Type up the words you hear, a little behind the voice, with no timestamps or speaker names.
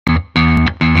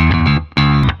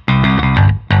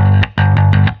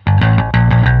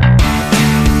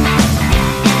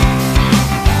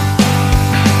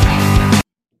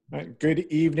good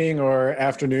evening or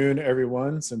afternoon,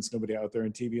 everyone. Since nobody out there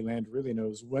in TV land really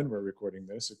knows when we're recording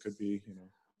this, it could be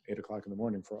 8 o'clock in the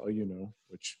morning for all you know.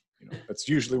 Which that's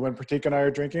usually when Pratik and I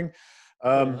are drinking.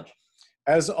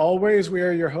 As always, we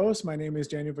are your hosts. My name is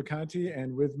Daniel Vacanti,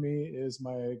 and with me is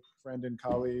my friend and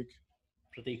colleague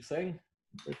Pratik Singh.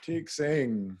 Pratik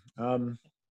Singh.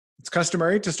 It's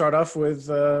customary to start off with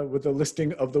a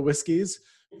listing of the whiskeys,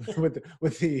 with the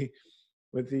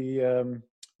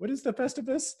what is the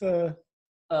Festivus? The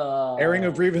airing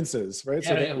of grievances, right?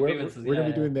 So we're going to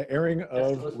be doing the airing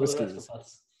of whiskeys.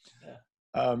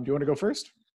 Do you want to go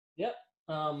first? Yep.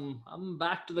 I'm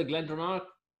back to the Glendronach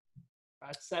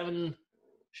at 7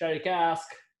 sherry cask,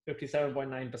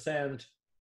 57.9%.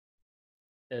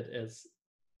 It is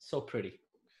so pretty.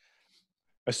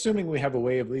 Assuming we have a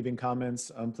way of leaving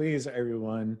comments, please,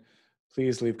 everyone,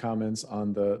 please leave comments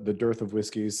on the dearth of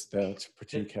whiskeys that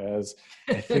Pratik has.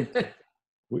 I think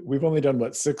we've only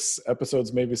done, 6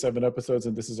 episodes, maybe 7 episodes,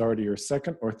 and this is already your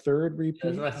second or third repeat?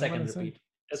 That's my second repeat.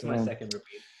 That's my second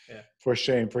repeat. Yeah. For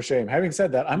shame, for shame. Having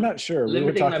said that, I'm not sure.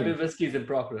 Limiting my whiskeys in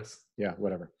progress. Yeah,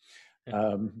 whatever.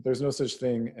 There's no such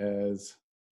thing as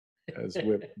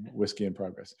whiskey in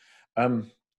progress. So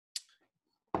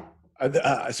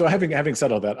having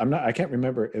said all that, I can't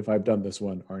remember if I've done this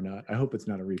one or not. I hope it's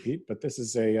not a repeat, but this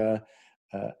is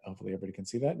hopefully everybody can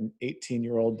see that, an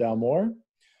 18-year-old Dalmore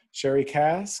sherry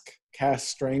cask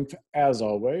strength as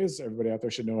always. Everybody out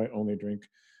there should know I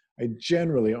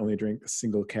generally only drink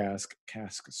single cask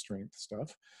strength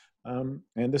stuff.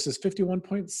 And this is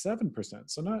 51.7%,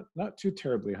 so not too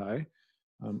terribly high.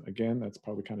 Again, that's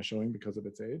probably kind of showing because of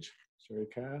its age. Sherry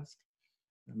cask.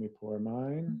 Let me pour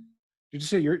mine. Did you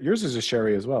say yours is a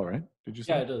sherry as well, right? Did you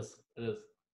say? Yeah, it is. It is.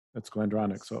 That's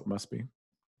Glendronach, so it must be.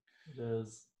 It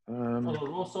is.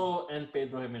 Oloroso and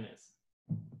Pedro Jimenez.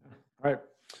 All right.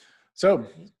 So,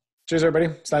 cheers, everybody.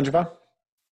 Stanjava.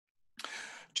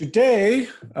 Today,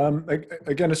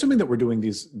 again, assuming that we're doing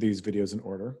these videos in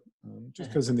order, just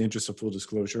because in the interest of full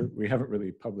disclosure, we haven't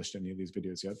really published any of these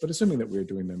videos yet, but assuming that we're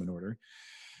doing them in order.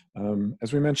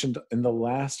 As we mentioned in the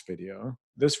last video,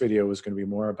 this video is going to be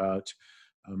more about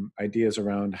ideas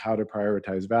around how to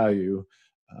prioritize value,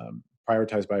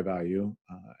 prioritize by value,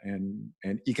 and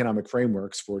economic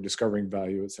frameworks for discovering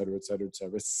value, et cetera, et cetera, et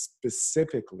cetera,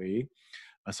 specifically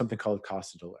something called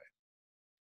cost of delay.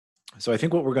 So I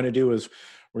think what we're going to do is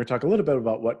we're going to talk a little bit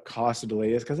about what cost of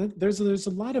delay is, because there's a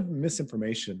lot of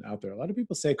misinformation out there. A lot of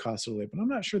people say cost of delay, but I'm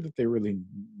not sure that they really,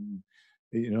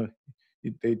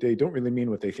 they don't really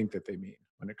mean what they think that they mean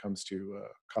when it comes to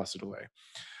cost of delay.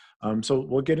 So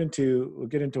we'll get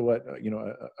into what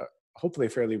hopefully a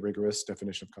fairly rigorous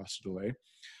definition of cost of delay,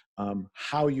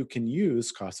 how you can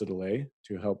use cost of delay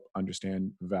to help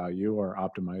understand value or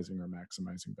optimizing or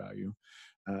maximizing value,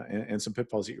 and some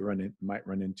pitfalls that you might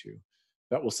run into.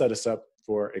 That will set us up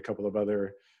for a couple of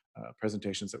other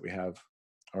presentations that we have,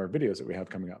 or videos that we have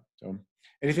coming up. So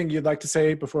anything you'd like to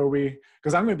say before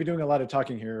because I'm going to be doing a lot of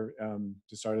talking here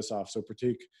to start us off. So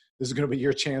Pratik, this is going to be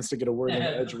your chance to get a word in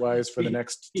edgewise for the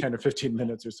next 10 or 15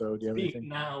 minutes or so. Do you have anything?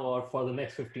 Now or for the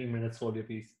next 15 minutes, hold your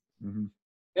piece. Mm-hmm.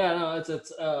 Yeah, no,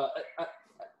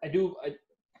 I do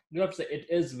have to say it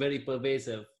is very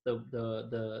pervasive.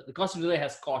 The cost of delay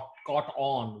has caught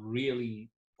on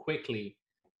really quickly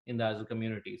in the Agile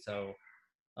community. So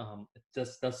it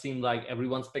just does seem like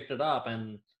everyone's picked it up,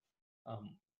 and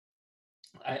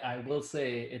I will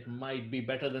say it might be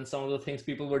better than some of the things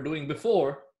people were doing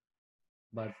before,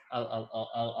 but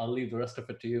I'll leave the rest of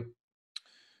it to you.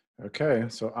 Okay,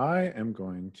 so I am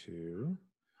going to,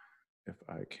 if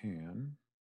I can,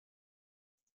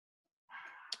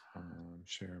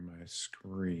 share my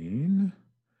screen,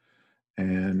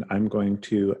 and I'm going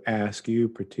to ask you,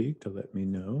 Pratik, to let me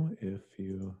know if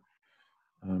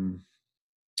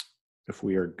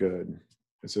we are good.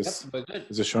 Is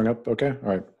this showing up okay?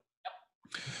 All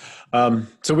right.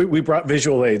 So we brought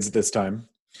visual aids this time.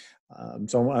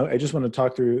 So I just want to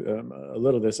talk through a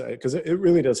little of this, because it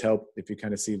really does help if you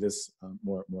kind of see this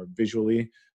more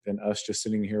visually than us just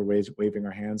sitting here waving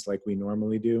our hands like we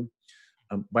normally do.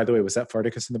 By the way, was that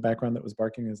Farticus in the background that was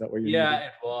barking? Is that where you're muted?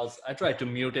 It was. I tried to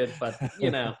mute it, but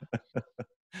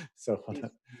So hold on.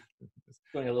 It's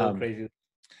going a little crazy.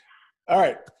 All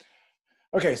right.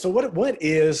 Okay, so what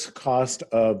is cost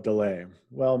of delay?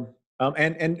 Well,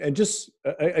 and just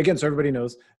again, so everybody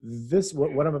knows this.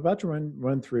 What I'm about to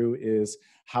run through is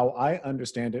how I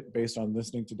understand it based on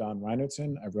listening to Don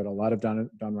Reinertsen. I've read a lot of Don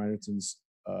Reinertsen's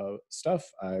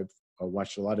stuff. I've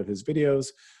watched a lot of his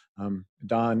videos.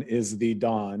 Don is the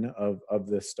Don of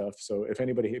this stuff. So if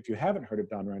you haven't heard of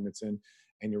Don Reinertsen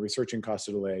and you're researching cost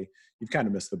of delay, you've kind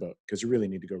of missed the boat, because you really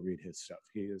need to go read his stuff.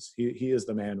 He is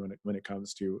the man when it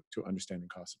comes to understanding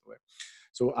cost of delay.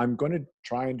 So I'm going to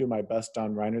try and do my best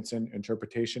Don Reinertsen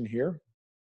interpretation here.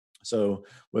 So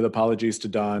with apologies to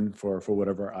Don for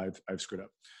whatever I've screwed up.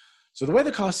 So the way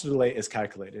the cost of delay is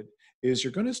calculated is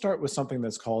you're going to start with something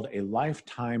that's called a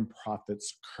lifetime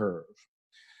profits curve.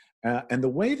 And the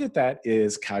way that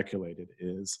is calculated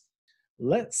is,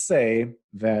 let's say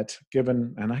that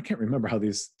given, and I can't remember how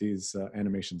these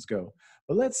animations go,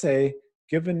 but let's say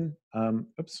given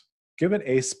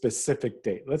a specific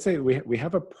date, let's say we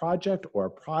have a project or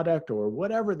a product or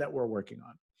whatever that we're working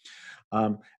on.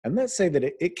 And let's say that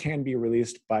it can be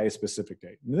released by a specific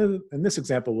date. In this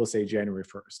example, we'll say January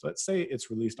 1st. Let's say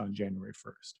it's released on January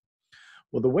 1st.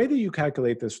 Well, the way that you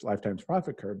calculate this lifetime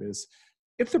profit curve is,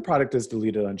 if the product is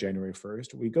deleted on January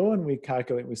 1st, we go and we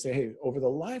calculate, we say, hey, over the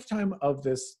lifetime of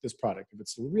this product, if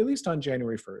it's released on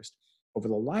January 1st, over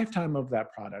the lifetime of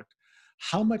that product,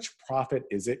 how much profit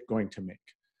is it going to make?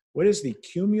 What is the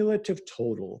cumulative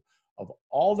total of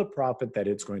all the profit that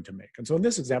it's going to make? And so in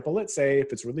this example, let's say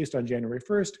if it's released on January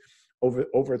 1st,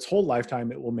 over its whole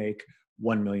lifetime, it will make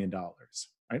 $1 million,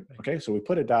 right? Okay, so we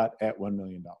put a dot at $1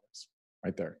 million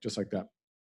right there, just like that.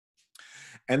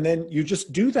 And then you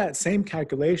just do that same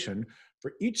calculation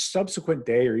for each subsequent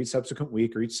day or each subsequent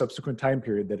week or each subsequent time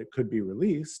period that it could be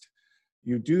released.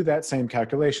 You do that same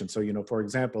calculation. So, for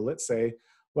example, let's say,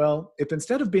 well, if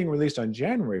instead of being released on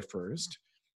January 1st,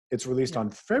 it's released on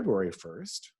February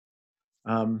 1st.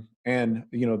 And,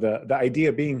 the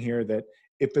idea being here that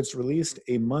if it's released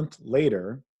a month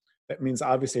later, that means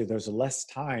obviously there's less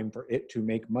time for it to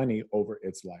make money over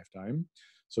its lifetime.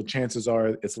 So chances are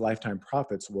its lifetime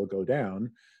profits will go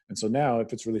down. And so now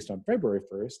if it's released on February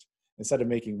 1st, instead of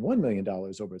making $1 million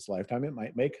over its lifetime, it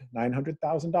might make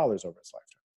 $900,000 over its lifetime,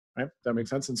 right? That makes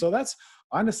sense. And so that's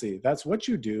what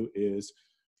you do is,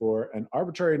 for an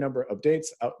arbitrary number of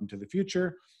dates out into the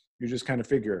future, you just kind of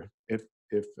figure if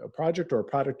a project or a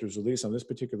product is released on this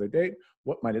particular date,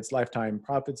 what might its lifetime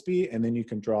profits be? And then you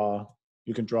can draw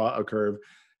a curve.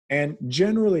 And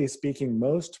generally speaking,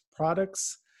 most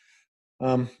products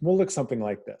will look something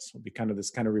like this. Will be kind of this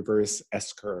kind of reverse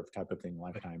S curve type of thing,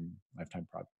 lifetime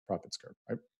profits curve.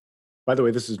 Right? By the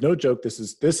way, this is no joke. This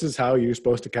is how you're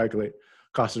supposed to calculate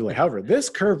cost of delay. However, this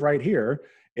curve right here,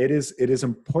 it is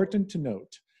important to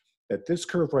note that this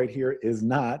curve right here is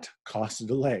not cost of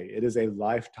delay. It is a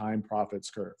lifetime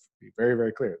profits curve. Be very,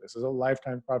 very clear. This is a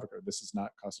lifetime profit curve. This is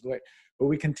not cost of delay. But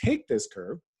we can take this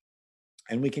curve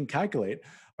and we can calculate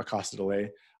a cost of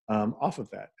delay off of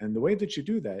that. And the way that you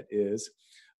do that is,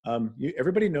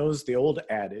 everybody knows the old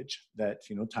adage that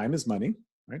time is money,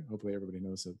 right? Hopefully everybody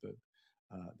knows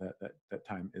that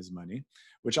time is money,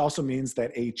 which also means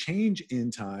that a change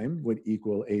in time would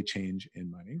equal a change in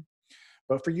money.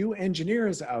 But for you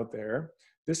engineers out there,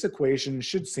 this equation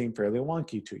should seem fairly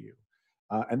wonky to you.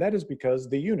 And that is because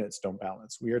the units don't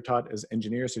balance. We are taught as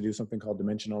engineers to do something called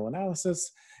dimensional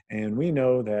analysis. And we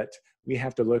know that we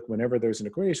have to look, whenever there's an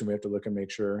equation, we have to look and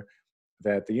make sure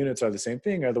that the units are the same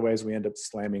thing. Otherwise, we end up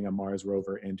slamming a Mars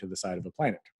rover into the side of a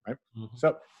planet, right? Mm-hmm.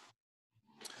 So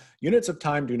units of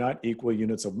time do not equal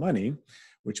units of money,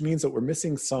 which means that we're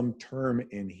missing some term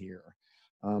in here.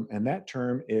 And that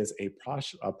term is a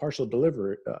partial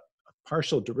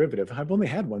derivative. I've only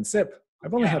had one sip.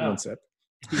 One sip.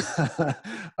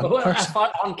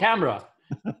 On camera.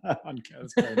 On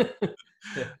camera.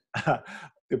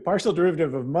 The partial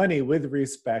derivative of money with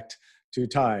respect to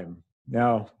time.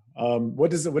 Now,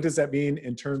 what does that mean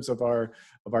in terms of our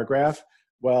graph?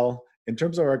 Well, in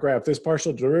terms of our graph, this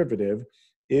partial derivative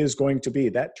is going to be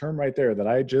that term right there that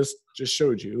I just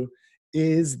showed you,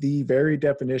 is the very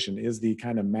definition, is the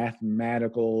kind of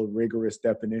mathematical, rigorous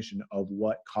definition of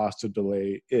what cost of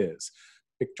delay is.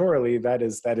 Pictorially, it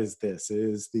is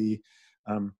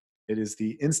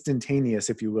the instantaneous,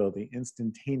 if you will, the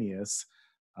instantaneous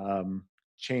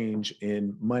change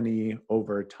in money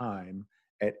over time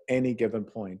at any given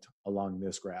point along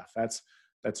this graph. That's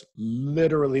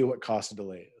literally what cost of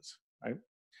delay is, right?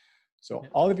 So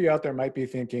all of you out there might be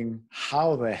thinking,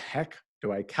 how the heck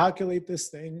do I calculate this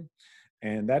thing?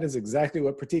 And that is exactly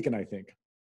what Pratik and I think.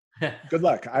 Good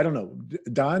luck. I don't know.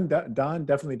 Don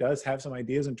definitely does have some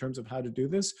ideas in terms of how to do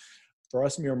this. For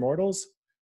us mere mortals,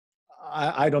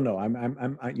 I don't know.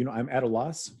 I'm at a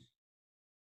loss.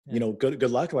 Good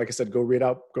luck. Like I said, go read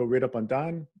up on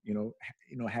Don.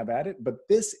 Have at it. But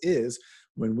this is,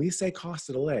 when we say cost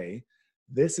of delay,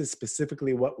 this is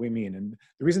specifically what we mean. And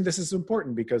the reason this is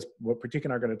important, because what Pratik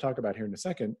and I are going to talk about here in a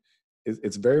second, is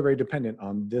it's very, very dependent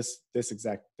on this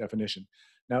exact definition.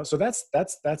 Now, so that's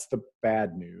the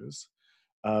bad news.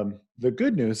 The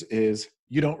good news is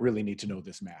you don't really need to know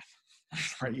this math,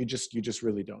 right? You just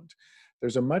really don't.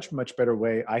 There's a much better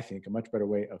way, I think, a much better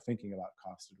way of thinking about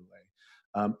cost of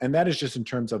delay. And that is just in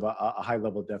terms of a high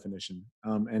level definition.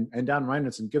 And Don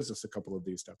Reinertsen gives us a couple of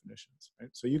these definitions, right?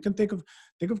 So you can think of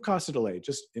cost of delay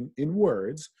just in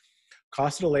words.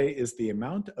 Cost of delay is the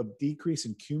amount of decrease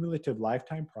in cumulative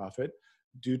lifetime profit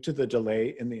due to the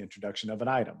delay in the introduction of an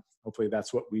item. Hopefully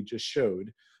that's what we just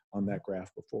showed on that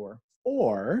graph before.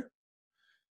 Or,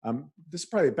 this is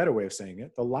probably a better way of saying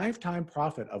it, the lifetime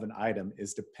profit of an item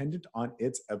is dependent on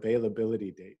its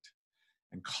availability date.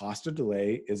 And cost of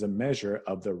delay is a measure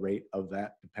of the rate of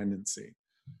that dependency.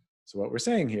 So what we're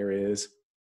saying here is,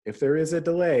 if there is a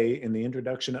delay in the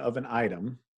introduction of an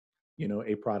item,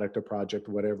 a product, a project,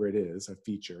 whatever it is, a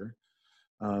feature,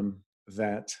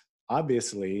 that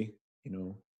obviously,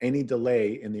 any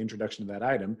delay in the introduction of that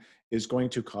item is going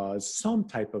to cause some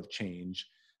type of change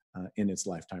in its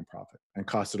lifetime profit. And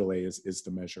cost of delay is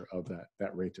the measure of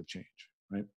that rate of change,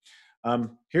 right?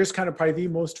 Here's kind of probably the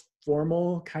most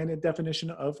formal kind of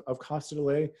definition of cost of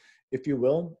delay, if you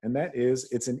will, and that is,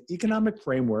 it's an economic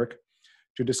framework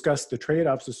to discuss the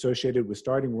trade-offs associated with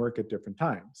starting work at different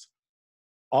times.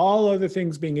 All other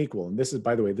things being equal, and this is,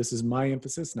 by the way, this is my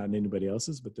emphasis, not anybody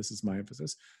else's, but this is my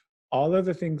emphasis. All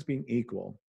other things being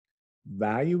equal,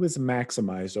 value is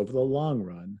maximized over the long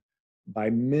run by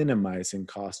minimizing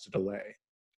cost of delay.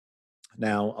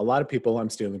 Now, a lot of people, I'm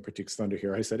stealing Pratik's thunder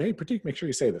here. I said, hey, Pratik, make sure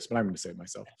you say this, but I'm going to say it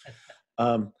myself.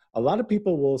 A lot of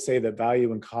people will say that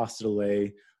value and cost of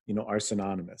delay, are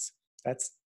synonymous.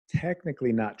 That's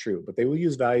technically not true, but they will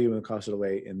use value and cost of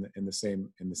delay in the same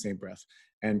breath.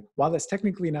 And while that's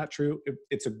technically not true,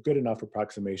 it's a good enough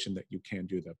approximation that you can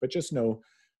do that. But just know,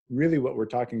 really what we're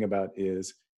talking about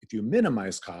is, if you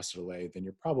minimize cost of delay, then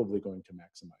you're probably going to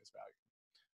maximize value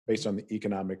based on the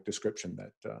economic description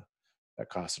that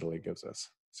cost of delay gives us.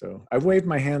 So I've waved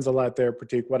my hands a lot there,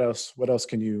 Pratik. What else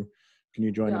can you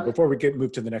join in? Before we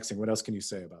move to the next thing, what else can you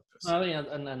say about this? I mean,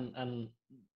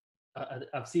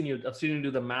 I've seen you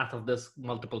do the math of this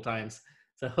multiple times.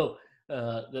 So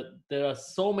there are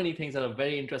so many things that are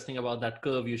very interesting about that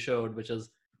curve you showed, which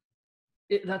is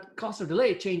that cost of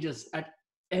delay changes at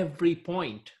every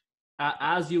point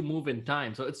as you move in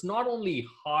time. So it's not only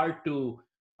hard to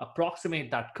approximate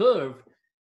that curve,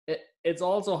 it's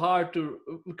also hard to,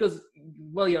 because,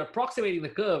 well, you're approximating the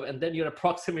curve and then you're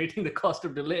approximating the cost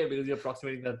of delay because you're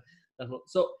approximating that.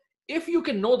 So if you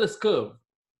can know this curve,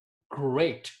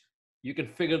 great, you can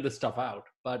figure this stuff out.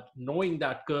 But knowing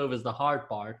that curve is the hard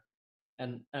part,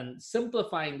 and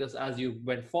simplifying this as you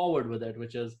went forward with it,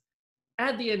 which is,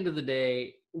 at the end of the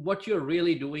day, what you're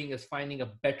really doing is finding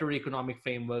a better economic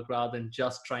framework rather than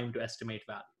just trying to estimate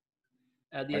value.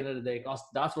 At the end of the day,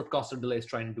 that's what cost of delay is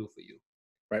trying to do for you.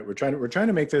 Right. We're trying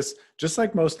to make this, just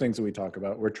like most things that we talk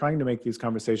about, we're trying to make these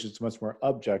conversations much more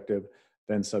objective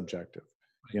than subjective.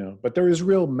 But there is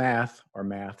real math or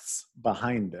maths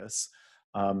behind this.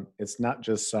 It's not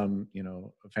just some,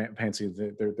 fancy,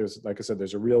 there's, like I said,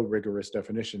 there's a real rigorous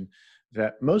definition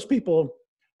that most people,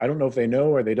 I don't know if they know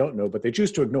or they don't know, but they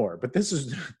choose to ignore. But this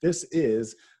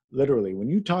is literally, when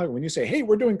you say, hey,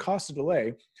 we're doing cost of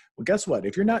delay, well, guess what?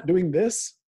 If you're not doing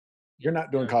this, you're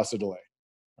not doing cost of delay,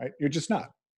 right? You're just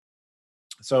not.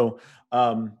 So,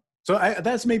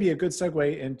 that's maybe a good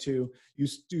segue into,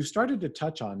 you started to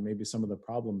touch on maybe some of the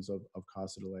problems of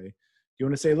cost of delay. Do you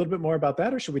want to say a little bit more about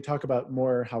that, or should we talk about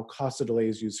more how cost of delay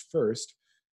is used first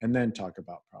and then talk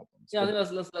about problems? Yeah,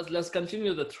 let's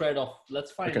continue the thread of,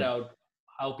 let's find out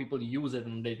how people use it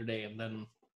in day to day, and then,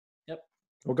 yep.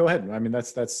 Well, go ahead. I mean,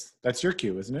 that's your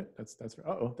cue, isn't it? That's.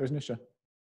 There's Nisha.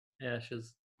 Yeah, she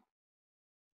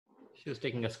was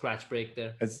taking a scratch break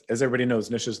there. As everybody knows,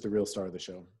 Nisha's the real star of the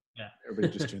show. Yeah.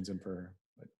 Everybody just tunes in for her.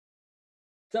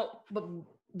 But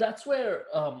that's where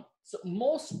so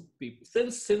most people,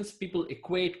 since people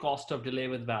equate cost of delay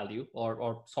with value,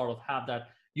 or sort of have that,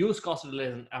 use cost of delay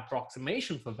as an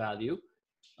approximation for value,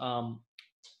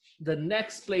 the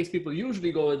next place people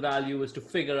usually go with value is to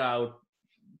figure out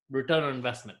return on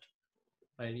investment.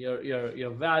 Right? Your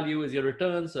value is your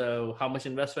return, so how much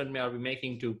investment are we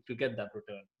making to get that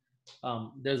return?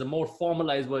 There's a more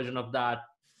formalized version of that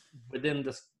within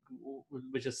this,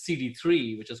 which is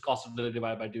CD3, which is cost of delay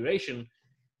divided by duration.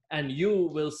 And you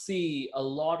will see a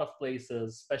lot of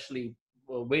places, especially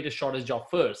weighted shortest job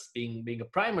first being a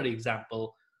primary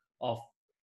example of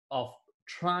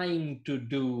trying to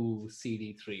do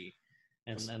CD3.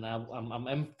 And I'm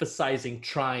emphasizing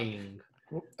trying.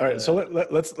 All right, so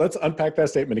let's unpack that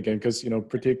statement again, because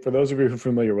Pratik, for those of you who are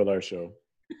familiar with our show,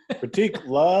 Pratik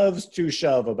loves to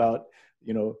shove about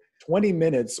 20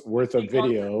 minutes worth of Free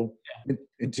content. video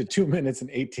into 2 minutes and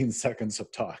 18 seconds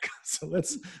of talk. So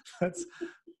let's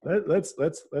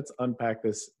unpack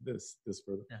this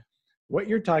further. Yeah. What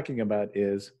you're talking about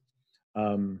is,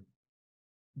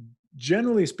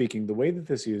 generally speaking, the way that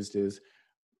this used is,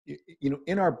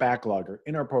 in our backlog or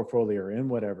in our portfolio or in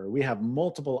whatever, we have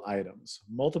multiple items,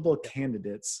 multiple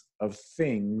candidates of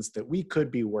things that we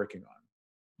could be working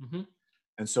on. Mm-hmm.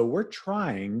 And so we're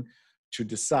trying to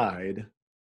decide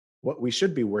what we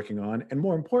should be working on, and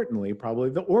more importantly, probably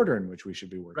the order in which we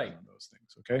should be working on those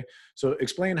things. Okay, so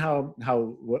explain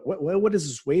what is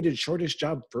this weighted shortest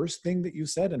job first thing that you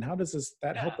said, and how does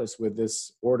that help us with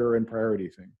this order and priority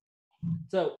thing?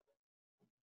 So,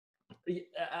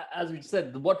 as we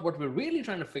said, what we're really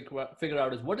trying to figure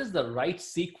out is what is the right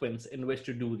sequence in which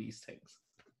to do these things.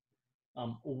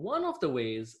 One of the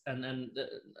ways, and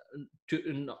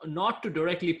to not to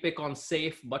directly pick on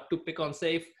SAFe, but to pick on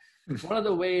SAFe. One of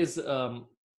the ways,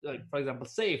 like for example,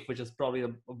 SAFe, which is probably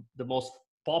the most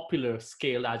popular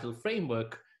scaled agile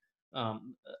framework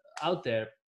out there,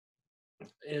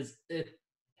 is it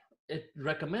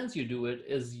recommends you do it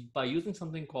is by using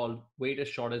something called weighted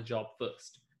shortest job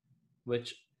first,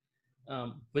 which,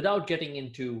 without getting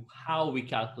into how we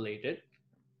calculate it,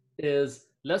 is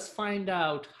let's find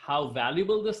out how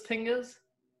valuable this thing is,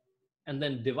 and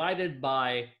then divide it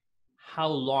by how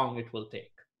long it will take.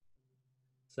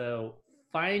 So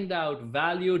find out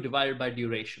value divided by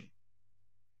duration.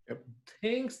 Yep.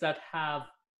 Things that have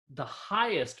the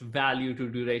highest value to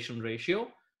duration ratio,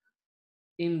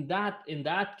 in that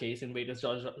case, in weighted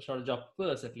shortest job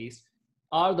first at least,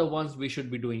 are the ones we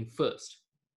should be doing first,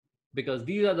 because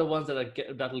these are the ones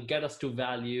that will get us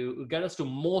to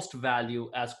most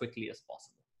value as quickly as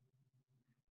possible.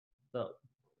 So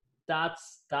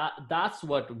that's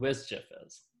what WSGIF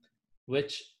is,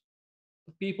 which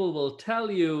people will tell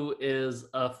you is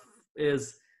a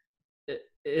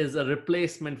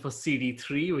replacement for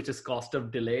CD3, which is cost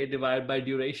of delay divided by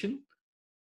duration,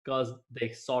 because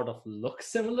they sort of look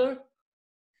similar,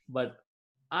 but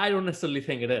I don't necessarily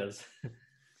think it is.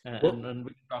 And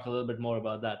we can talk a little bit more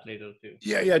about that later too.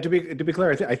 Yeah. To be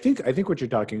clear, I think what you're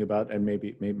talking about, and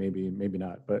maybe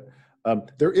not, but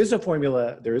there is a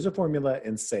formula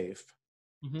in SAFe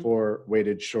for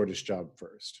weighted shortest job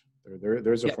first.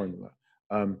 There's a formula.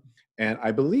 And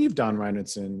I believe Don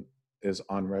Reinertsen is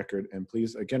on record, and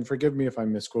please, again, forgive me if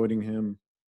I'm misquoting him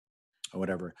or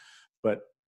whatever, but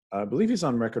I believe he's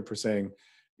on record for saying,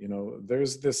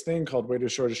 there's this thing called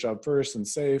weighted shortest job first and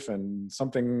SAFe and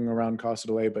something around cost of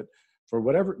delay, but for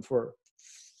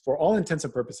all intents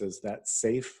and purposes, that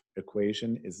SAFe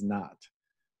equation is not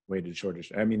weighted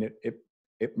shortest. I mean,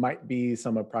 it might be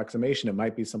some approximation, it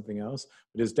might be something else,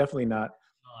 but it's definitely not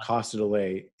cost of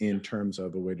delay in terms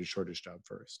of a weighted shortest job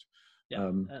first. Yeah,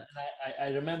 and I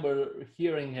remember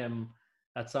hearing him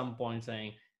at some point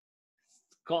saying,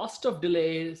 cost of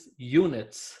delays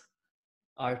units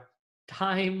are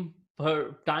time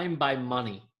by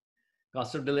money.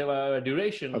 Cost of delay by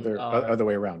duration. Other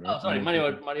way around, right? Oh, sorry, money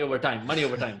over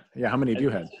time. Yeah, how many do you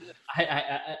have?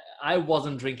 I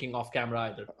wasn't drinking off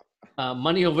camera either.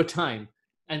 Money over time.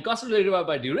 And cost of delay divided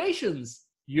by durations,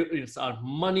 units are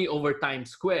money over time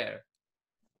square.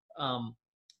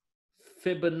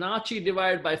 Fibonacci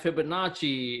divided by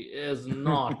Fibonacci is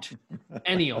not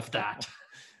any of that.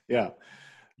 Yeah.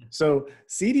 So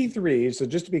CD3, so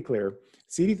just to be clear,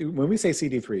 CD3, when we say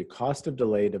CD3, cost of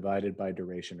delay divided by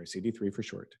duration, or CD3 for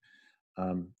short,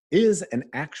 is an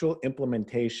actual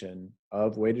implementation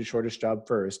of weighted shortest job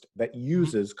first that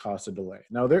uses cost of delay.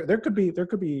 Now there could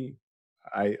be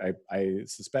I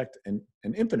suspect an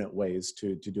infinite ways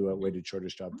to do a weighted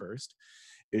shortest job first.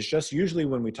 It's just usually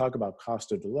when we talk about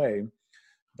cost of delay,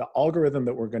 the algorithm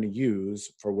that we're going to use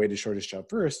for weighted shortest job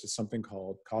first is something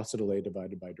called cost of delay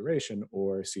divided by duration,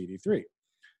 or CD3.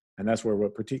 And that's where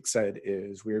what Pratik said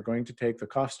is we are going to take the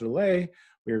cost of delay,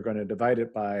 we are going to divide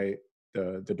it by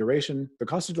the duration, the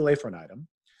cost of delay for an item,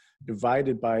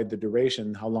 divided by the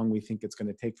duration, how long we think it's going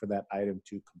to take for that item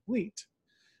to complete.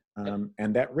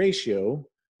 And that ratio,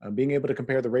 being able to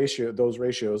compare those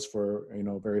ratios for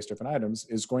various different items,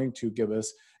 is going to give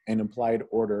us an implied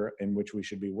order in which we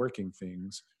should be working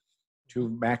things to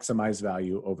maximize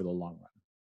value over the long run.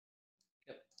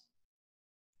 Yep.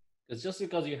 It's just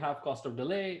because you have cost of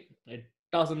delay, it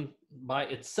doesn't by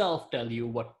itself tell you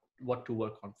what to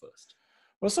work on first.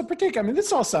 Well, so Pratik, I mean,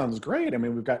 this all sounds great. I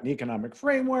mean, we've got an economic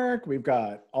framework, we've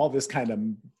got all this kind of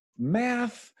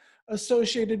math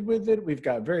associated with it. We've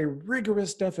got very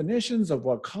rigorous definitions of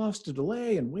what cost of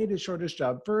delay and weighted shortest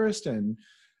job first and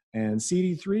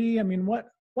CD3. I mean, what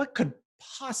could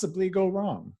possibly go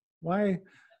wrong? Why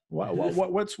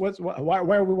Why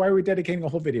are we dedicating a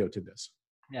whole video to this?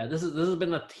 Yeah, this has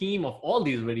been a theme of all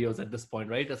these videos at this point,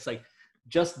 right? It's like,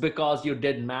 just because you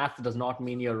did math does not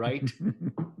mean you're right.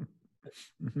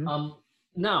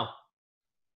 Now,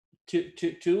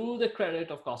 to the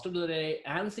credit of cost of delay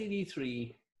and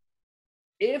CD3,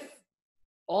 if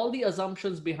all the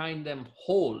assumptions behind them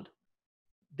hold,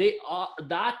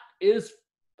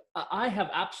 I have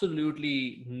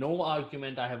absolutely no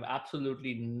argument. I have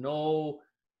absolutely no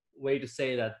way to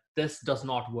say that this does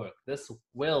not work. This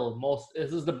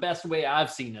is the best way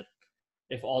I've seen it,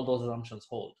 if all those assumptions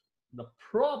hold. The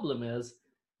problem is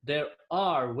there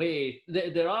are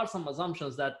some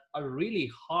assumptions that are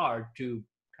really hard to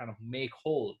kind of make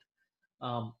hold.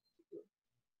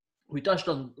 We touched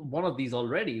on one of these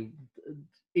already.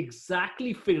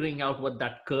 Exactly figuring out what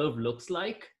that curve looks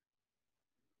like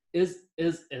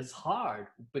is hard,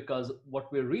 because what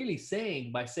we're really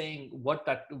saying by saying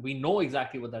we know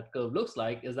exactly what that curve looks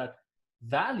like is that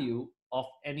value of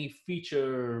any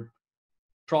feature,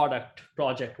 product,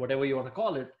 project, whatever you want to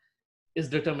call it, is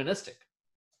deterministic.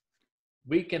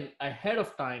 We can ahead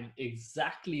of time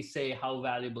exactly say how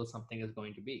valuable something is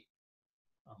going to be.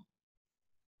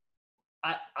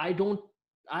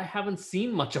 I haven't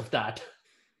seen much of that.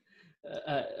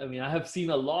 I mean, I have seen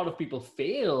a lot of people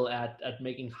fail at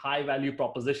making high value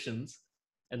propositions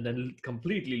and then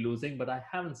completely losing, but I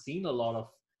haven't seen a lot of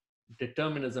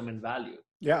determinism in value.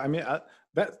 Yeah, I mean,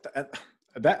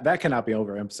 that cannot be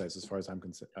overemphasized as far as I'm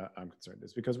concerned.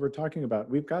 Is because we're talking about,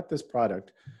 we've got this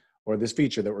product or this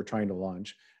feature that we're trying to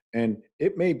launch, and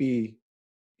it may be,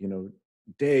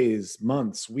 days,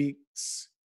 months, weeks,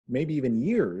 maybe even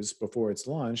years before it's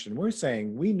launched. And we're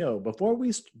saying, we know before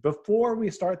we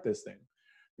start this thing,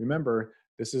 remember,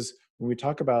 this is when we're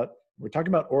talking about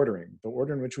ordering, the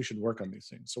order in which we should work on these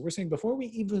things. So we're saying before we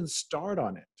even start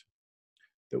on it,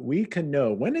 that we can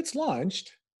know when it's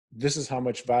launched, this is how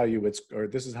much value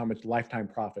this is how much lifetime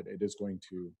profit it is going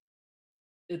to.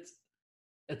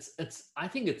 I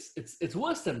think it's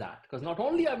worse than that, because not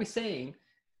only are we saying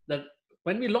that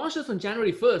when we launch this on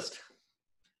January 1st,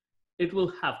 it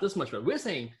will have this much value. We're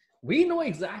saying we know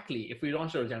exactly if we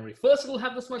launch it on January 1st, it'll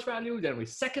have this much value. January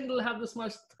 2nd, it'll have this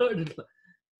much. 3rd,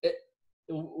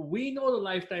 we know the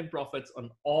lifetime profits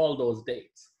on all those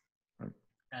dates. Right.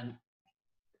 And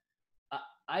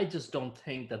I just don't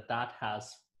think that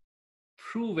has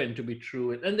proven to be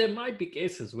true. And there might be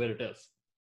cases where it is.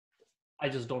 I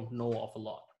just don't know of a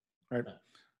lot. Right.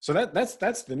 So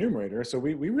that's the numerator. So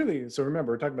we really, so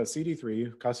remember, we're talking about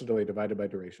CD3, cost of delay divided by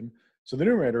duration. So the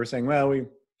numerator is saying, well,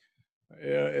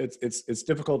 it's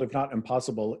difficult, if not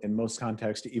impossible, in most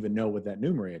contexts to even know what that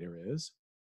numerator is.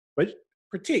 But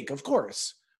critique, of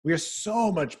course, we are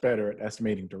so much better at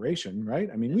estimating duration,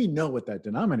 right? I mean, we know what that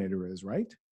denominator is,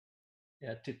 right?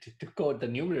 Yeah, to code the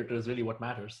numerator is really what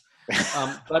matters.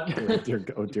 But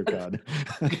oh dear God.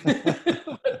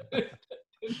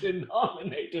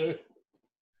 Denominator.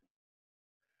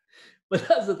 But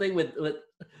that's the thing with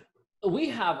we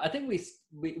have, I think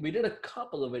we did a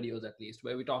couple of videos at least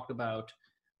where we talked about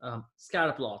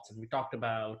scatter plots, and we talked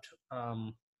about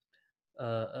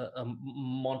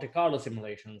Monte Carlo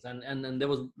simulations, and there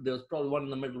was probably one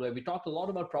in the middle where we talked a lot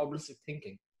about probabilistic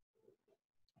thinking,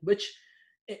 which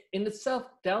in itself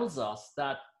tells us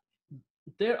that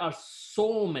there are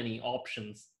so many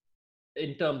options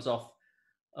in terms of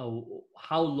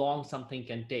how long something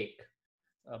can take.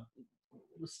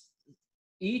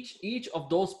 Each of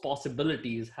those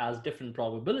possibilities has different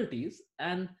probabilities,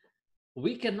 and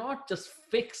we cannot just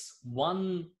fix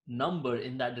one number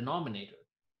in that denominator.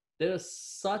 There is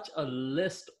such a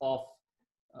list of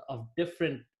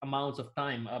different amounts of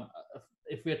time.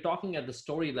 If we're talking at the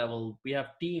story level, we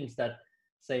have teams that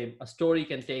say a story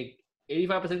can take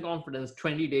 85% confidence,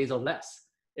 20 days or less.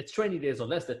 It's 20 days or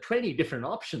less. There are 20 different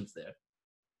options there,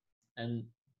 and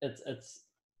it's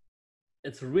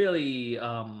really.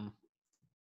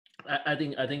 I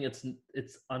think it's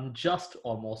unjust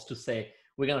almost to say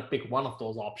we're going to pick one of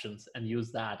those options and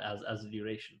use that as a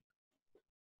duration.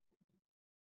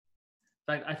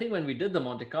 In fact, I think when we did the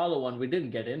Monte Carlo one, we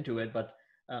didn't get into it, but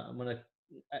I'm gonna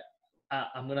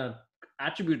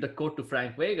attribute the quote to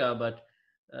Frank Vega, but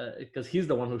because he's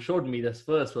the one who showed me this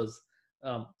first, was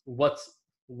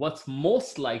what's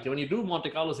most likely when you do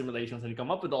Monte Carlo simulations and you come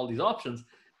up with all these options,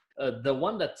 the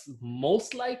one that's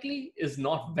most likely is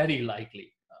not very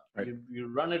likely. Right. You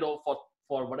run it over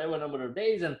for whatever number of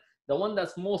days, and the one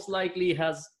that's most likely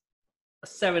has a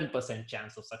 7%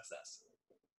 chance of success.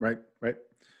 Right.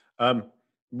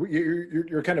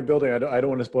 You're kind of building. I don't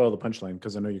want to spoil the punchline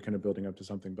because I know you're kind of building up to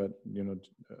something. But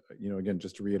again,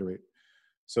 just to reiterate,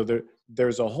 so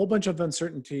there's a whole bunch of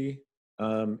uncertainty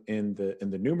in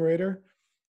the numerator.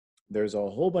 There's a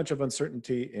whole bunch of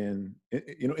uncertainty in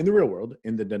the real world,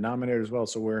 in the denominator as well.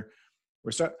 So we're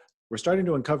starting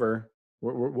to uncover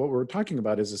what we're talking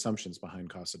about is assumptions behind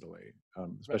cost of delay,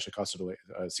 especially cost of delay,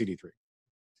 CD3.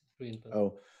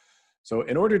 Oh, so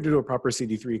in order to do a proper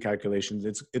CD3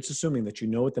 calculation, it's assuming that you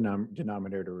know what the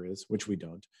denominator is, which we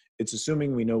don't. It's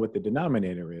assuming we know what the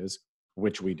denominator is,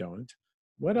 which we don't.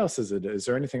 What else is it? Is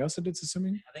there anything else that it's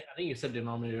assuming? I think you said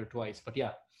denominator twice, but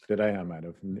yeah. Did I might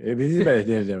have.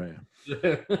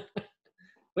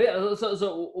 But yeah,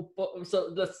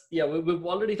 so that's, yeah, we've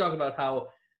already talked about how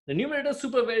the numerator is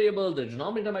super variable, the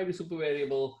denominator might be super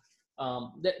variable.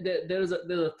 There's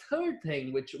a third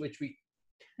thing which we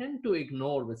tend to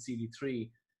ignore with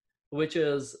CD3, which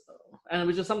is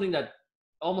something that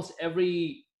almost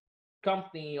every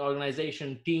company,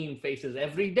 organization, team faces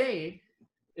every day,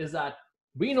 is that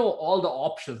we know all the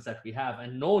options that we have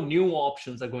and no new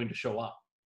options are going to show up.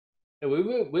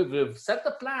 We've set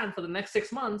the plan for the next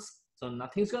 6 months, so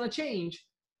nothing's going to change.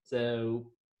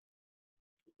 So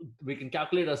we can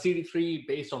calculate our CD3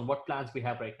 based on what plans we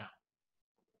have right now.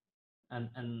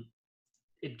 And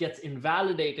it gets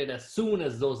invalidated as soon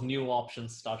as those new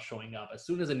options start showing up. As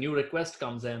soon as a new request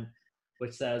comes in,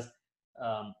 which says,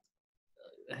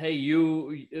 hey,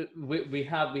 we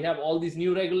have all these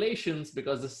new regulations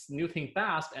because this new thing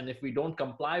passed, and if we don't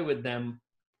comply with them,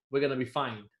 we're going to be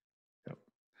fined.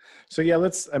 So yeah,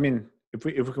 if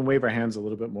we can wave our hands a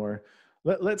little bit more,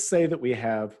 let's say that we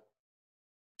have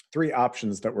 3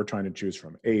 options that we're trying to choose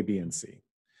from, A, B, and C.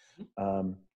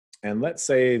 And let's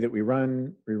say that we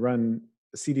run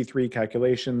CD3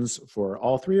 calculations for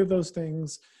all 3 of those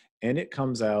things, and it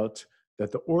comes out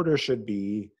that the order should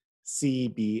be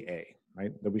CBA,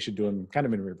 right? That we should do them kind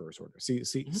of in reverse order,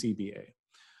 CBA.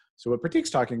 So what Pratik's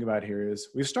talking about here is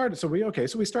we start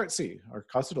C. Our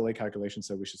cost of delay calculation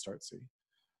said we should start C.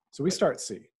 So we start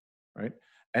C, right?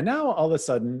 And now all of a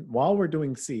sudden, while we're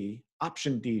doing C,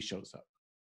 option D shows up.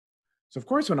 So of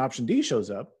course, when option D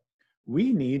shows up,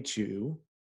 we need to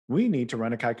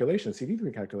run a calculation, a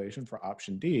CD3 calculation for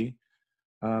option D.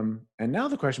 And now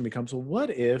the question becomes, well, what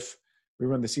if we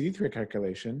run the CD3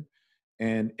 calculation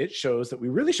and it shows that we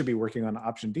really should be working on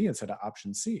option D instead of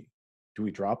option C? Do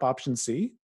we drop option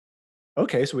C?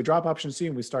 Okay, so we drop option C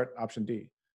and we start option D.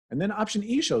 And then option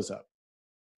E shows up,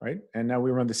 right? And now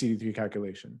we run the CD3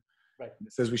 calculation. Right.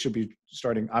 It says we should be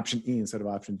starting option E instead of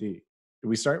option D. Do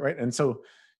we start, right? And so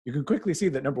you can quickly see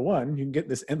that, number one, you can get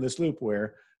this endless loop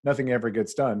where nothing ever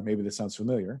gets done. Maybe this sounds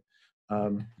familiar.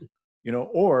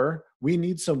 Or we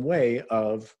need some way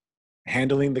of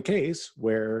handling the case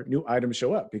where new items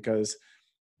show up, because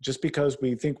just because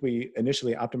we think we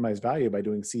initially optimize value by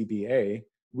doing CBA,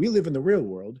 we live in the real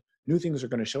world. New things are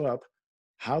going to show up.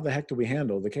 How the heck do we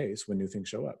handle the case when new things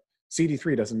show up?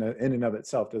 CD3 doesn't, in and of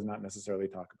itself, does not necessarily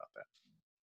talk about that.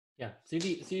 Yeah,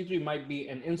 CD3 might be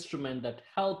an instrument that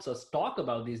helps us talk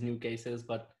about these new cases,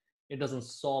 but it doesn't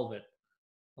solve it.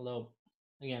 Although,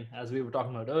 again, as we were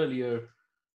talking about earlier,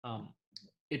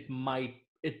 it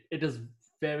is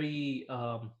very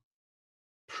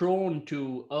prone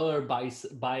to error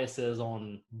biases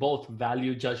on both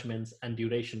value judgments and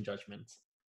duration judgments.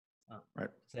 Right.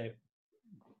 Say,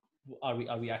 are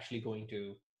we actually going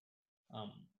to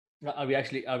are we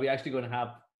actually going to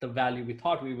have the value we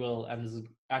thought we will, and is it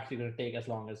actually going to take as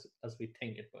long as we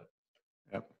think it would?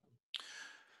 Yep.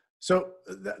 So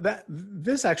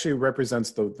this actually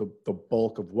represents the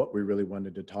bulk of what we really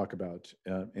wanted to talk about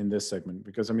in this segment,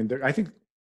 because I think,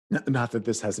 not that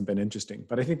this hasn't been interesting,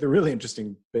 but I think the really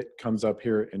interesting bit comes up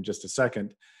here in just a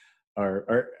second,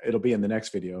 or it'll be in the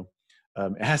next video.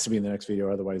 It has to be in the next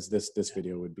video, otherwise this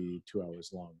video would be 2 hours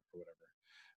long or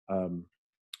whatever.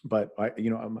 But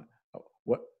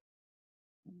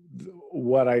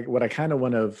what I kind of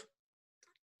want to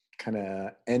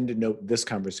end note this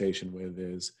conversation with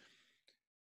is,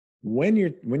 when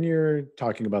you're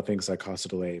talking about things like cost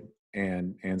of delay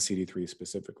and CD3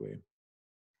 specifically,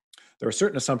 there are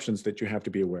certain assumptions that you have to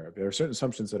be aware of. There are certain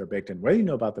assumptions that are baked in, whether you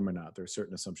know about them or not. There are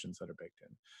certain assumptions that are baked in.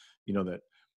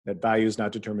 That value is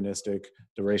not deterministic,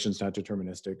 duration is not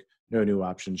deterministic, no new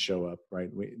options show up,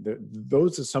 right?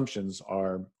 Those assumptions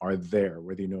are there,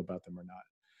 whether you know about them or not.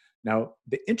 Now,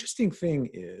 the interesting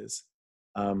thing is,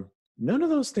 none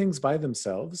of those things by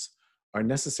themselves are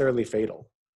necessarily fatal,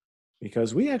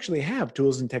 because we actually have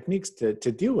tools and techniques to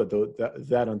deal with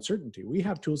that uncertainty. We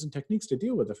have tools and techniques to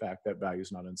deal with the fact that value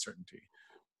is not uncertainty.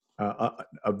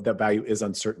 That value is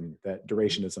uncertain, that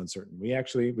duration is uncertain.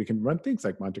 We can run things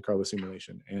like Monte Carlo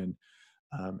simulation and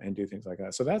do things like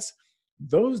that. So that's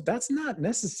not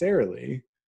necessarily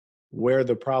where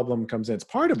the problem comes in. It's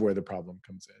part of where the problem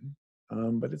comes in,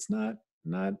 but it's not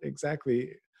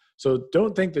exactly. So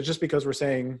don't think that just because we're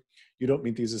saying you don't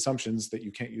meet these assumptions that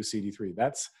you can't use CD3.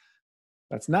 That's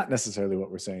not necessarily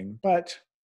what we're saying, but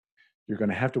you're going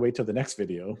to have to wait till the next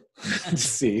video to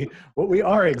see what we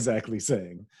are exactly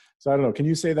saying. So I don't know. Can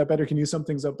you say that better? Can you sum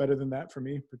things up better than that for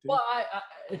me? Pratik?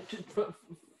 Well,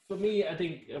 for me, I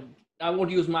think I won't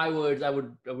use my words. I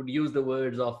would use the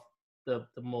words of the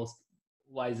most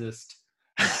wisest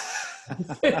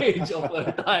sage of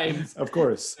our times. Of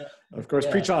course,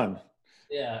 Yeah. preach on.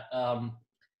 Yeah.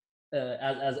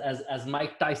 As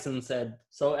Mike Tyson said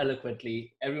so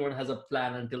eloquently, everyone has a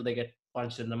plan until they get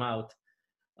punched in the mouth.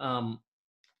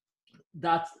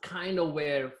 That's kind of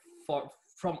where,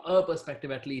 from our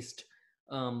perspective at least,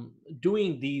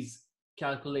 doing these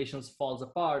calculations falls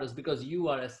apart, is because you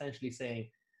are essentially saying,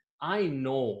 I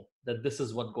know that this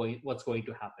is what's going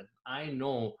to happen. I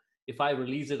know if I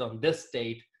release it on this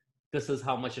date, this is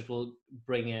how much it will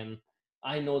bring in.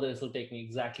 I know that it will take me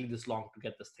exactly this long to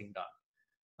get this thing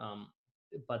done.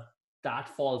 But that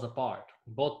falls apart.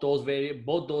 Both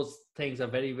those things are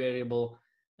very variable,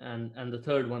 and the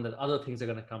third one, that other things are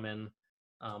going to come in.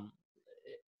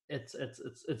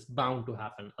 It's bound to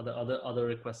happen. Other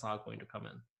requests are going to come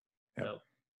in. Yep. So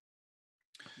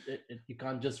you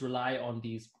can't just rely on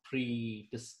these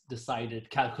decided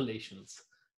calculations.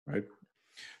 Right.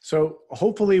 So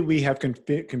hopefully we have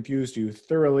confused you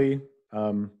thoroughly.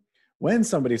 When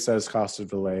somebody says cost of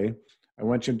delay, I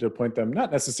want you to point them,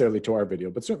 not necessarily to our video,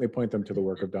 but certainly point them to the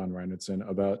work of Don Reinertsen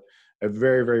about a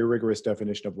very, very rigorous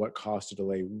definition of what cost of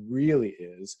delay really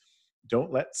is.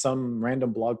 Don't let some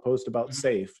random blog post about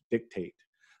SAFe dictate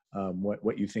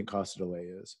what you think cost of delay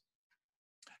is.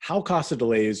 How cost of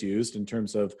delay is used in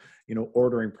terms of,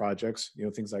 ordering projects,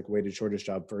 things like weighted shortest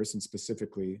job first, and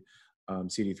specifically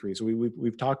CD3. So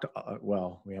we've talked,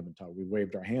 we haven't talked, we've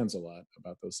waved our hands a lot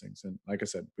about those things. And like I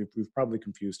said, we've probably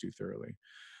confused you thoroughly.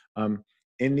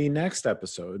 In the next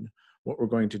episode, what we're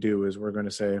going to do is we're going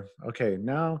to say, okay,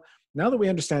 now that we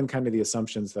understand kind of the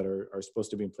assumptions that are supposed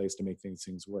to be in place to make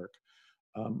things work,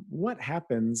 what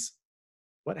happens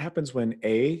when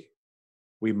A,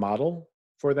 we model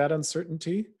for that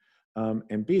uncertainty,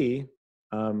 and B,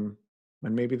 when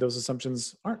maybe those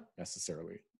assumptions aren't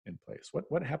necessarily in place?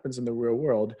 What happens in the real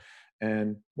world,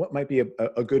 and what might be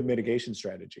a good mitigation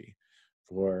strategy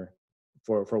for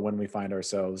when we find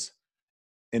ourselves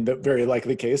in the very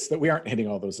likely case that we aren't hitting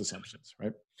all those assumptions,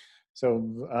 right?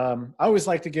 So I always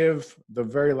like to give the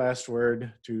very last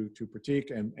word to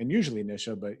Pratik and usually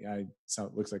Nisha, but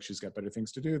it looks like she's got better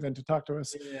things to do than to talk to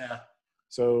us. Yeah.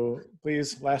 So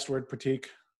please, last word, Pratik,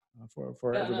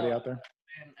 for everybody out there.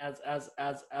 And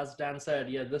as Dan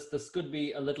said, this could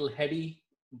be a little heady,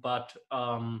 but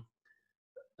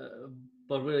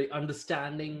really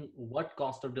understanding what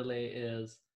cost of delay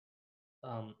is,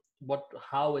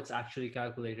 how it's actually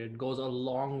calculated, goes a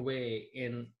long way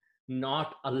in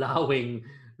not allowing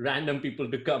random people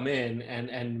to come in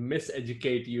and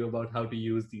miseducate you about how to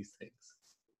use these things.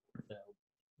 So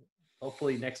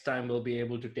hopefully next time we'll be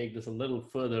able to take this a little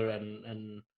further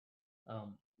and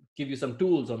give you some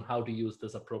tools on how to use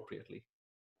this appropriately.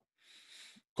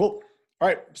 Cool. All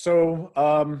right. So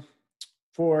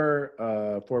for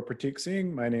Pratik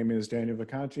Singh, my name is Daniel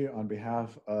Vacanti on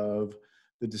behalf of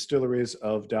the distilleries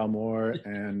of Dalmore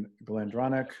and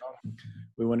GlenDronach.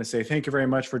 We want to say thank you very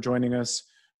much for joining us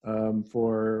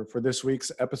for this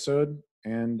week's episode,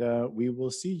 and we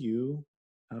will see you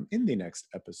in the next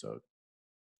episode.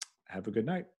 Have a good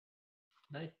night.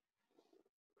 Night.